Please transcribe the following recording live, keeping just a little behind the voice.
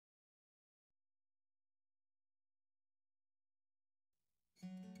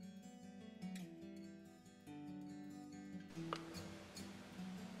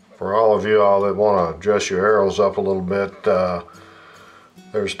For all of you all that want to dress your arrows up a little bit,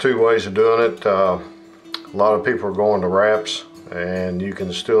 there's two ways of doing it. A lot of people are going to wraps, and you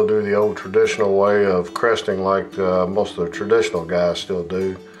can still do the old traditional way of cresting like most of the traditional guys still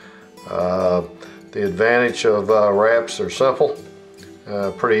do. The advantage of wraps, they're simple,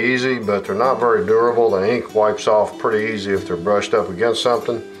 pretty easy, but they're not very durable. The ink wipes off pretty easy if they're brushed up against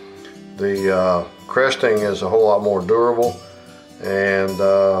something. The cresting is a whole lot more durable and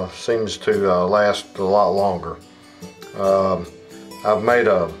seems to last a lot longer. I've made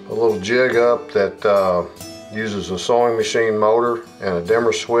a little jig up that uses a sewing machine motor and a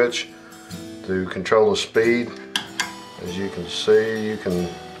dimmer switch to control the speed. As you can see, you can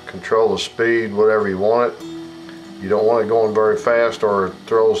control the speed whatever you want it. You don't want it going very fast or it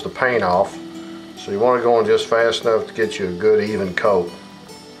throws the paint off. So you want it going just fast enough to get you a good even coat.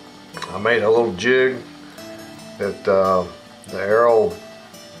 I made a little jig that the arrow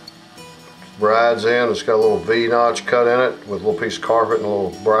rides in. It's got a little V-notch cut in it with a little piece of carpet and a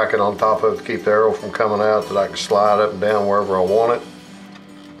little bracket on top of it to keep the arrow from coming out, that I can slide up and down wherever I want it.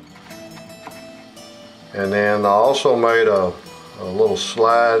 And then I also made a little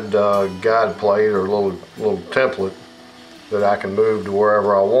slide guide plate, or a little template that I can move to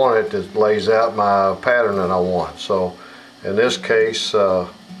wherever I want it, that lays out my pattern that I want. So in this case, I'll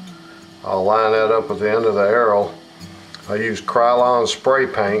line that up at the end of the arrow. I use Krylon spray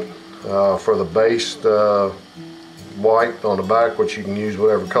paint for the base white on the back, which you can use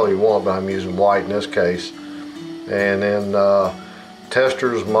whatever color you want, but I'm using white in this case. And then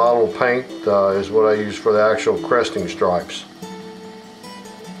Tester's model paint is what I use for the actual cresting stripes.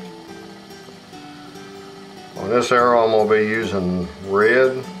 On this arrow I'm going to be using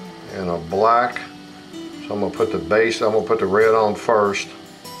red and a black. So I'm going to put the base, I'm going to put the red on first.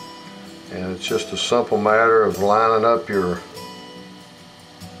 And it's just a simple matter of lining up your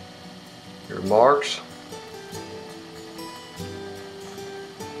marks.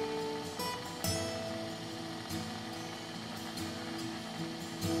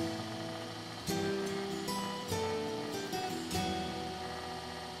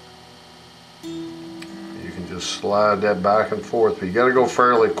 You can just slide that back and forth, but you got to go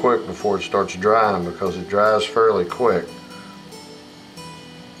fairly quick before it starts drying, because it dries fairly quick.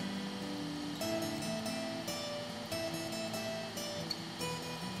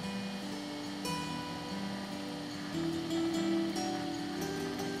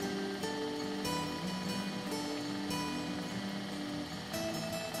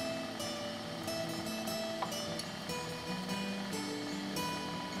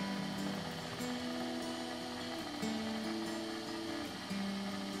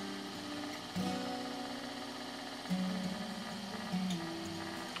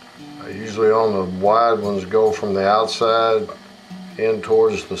 Usually on the wide ones go from the outside in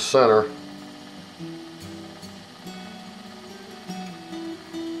towards the center.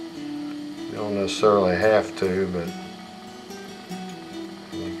 You don't necessarily have to, but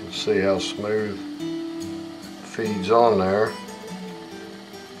you can see how smooth it feeds on there.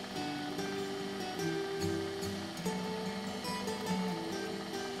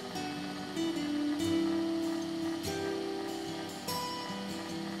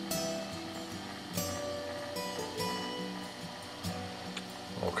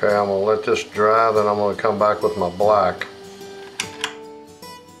 Okay, I'm going to let this dry, then I'm going to come back with my black.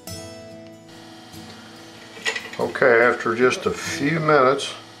 Okay, after just a few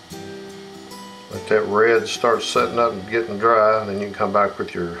minutes, let that red start setting up and getting dry, then you can come back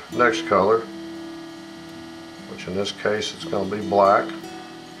with your next color, which in this case it's going to be black.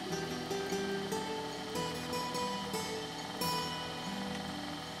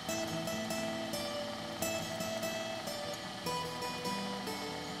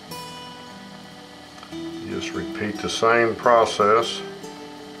 Just repeat the same process.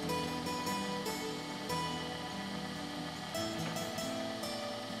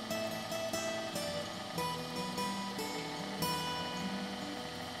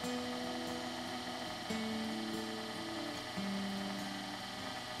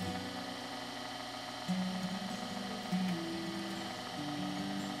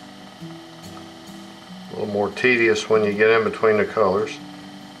 A little more tedious when you get in between the colors,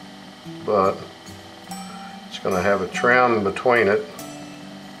 but it's going to have a trim between it.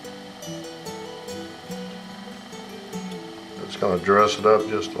 It's going to dress it up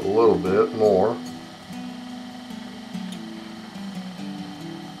just a little bit more.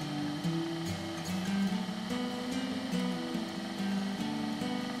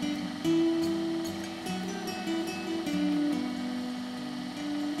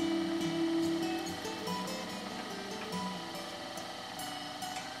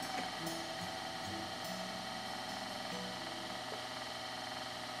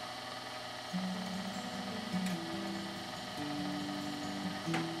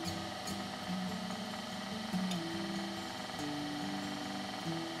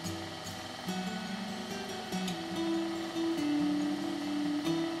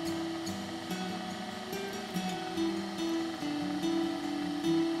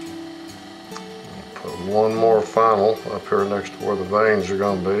 Put one more final up here next to where the veins are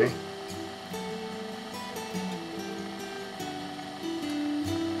going to be.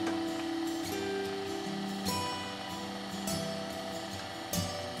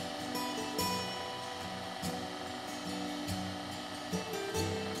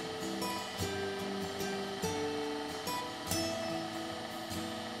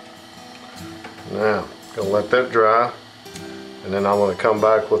 Now, gonna let that dry, and then I'm going to come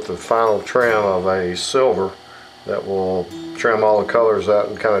back with the final trim of a silver that will trim all the colors out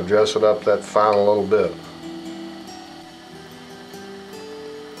and kind of dress it up that final little bit.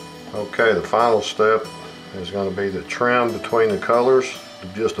 Okay, the final step is going to be the trim between the colors,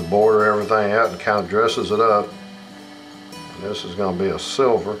 just to border everything out and kind of dresses it up. And this is going to be a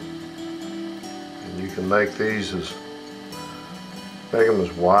silver, and you can make these make them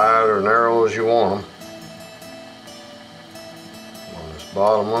as wide or narrow as you want them. On this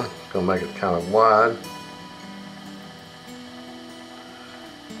bottom one, it's going to make it kind of wide.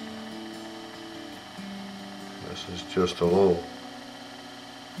 This is just a little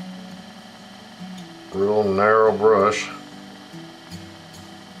real narrow brush.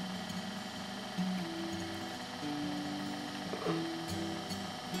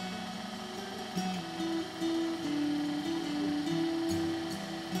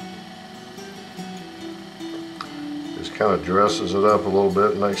 Just kind of dresses it up a little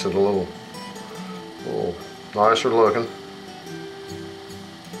bit, makes it a little nicer looking.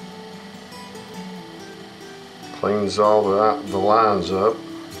 Cleans all the lines up.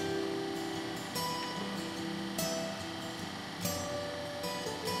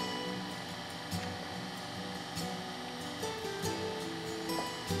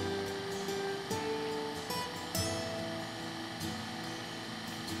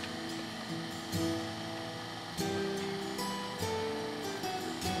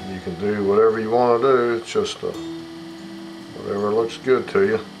 You can do whatever you want to do, it's just whatever looks good to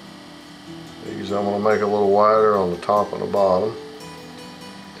you. These I'm going to make a little wider on the top and the bottom.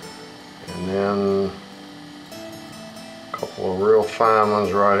 And then a couple of real fine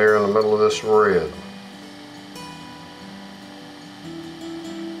ones right here in the middle of this red.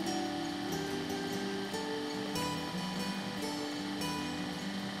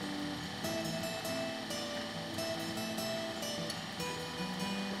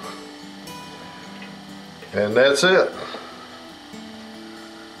 And that's it.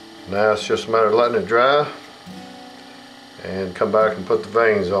 Now it's just a matter of letting it dry and come back and put the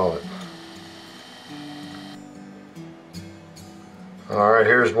veins on it. Alright,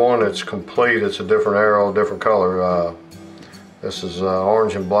 here's one that's complete. It's a different arrow, different color. This is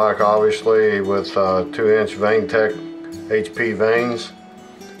orange and black, obviously, with 2-inch VeinTech HP veins,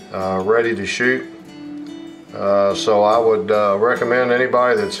 ready to shoot. So I would recommend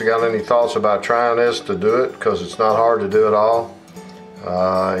anybody that's got any thoughts about trying this to do it, because it's not hard to do at all.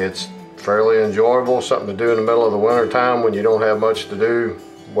 It's fairly enjoyable, something to do in the middle of the winter time when you don't have much to do,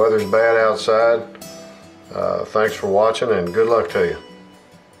 weather's bad outside. Thanks for watching and good luck to you.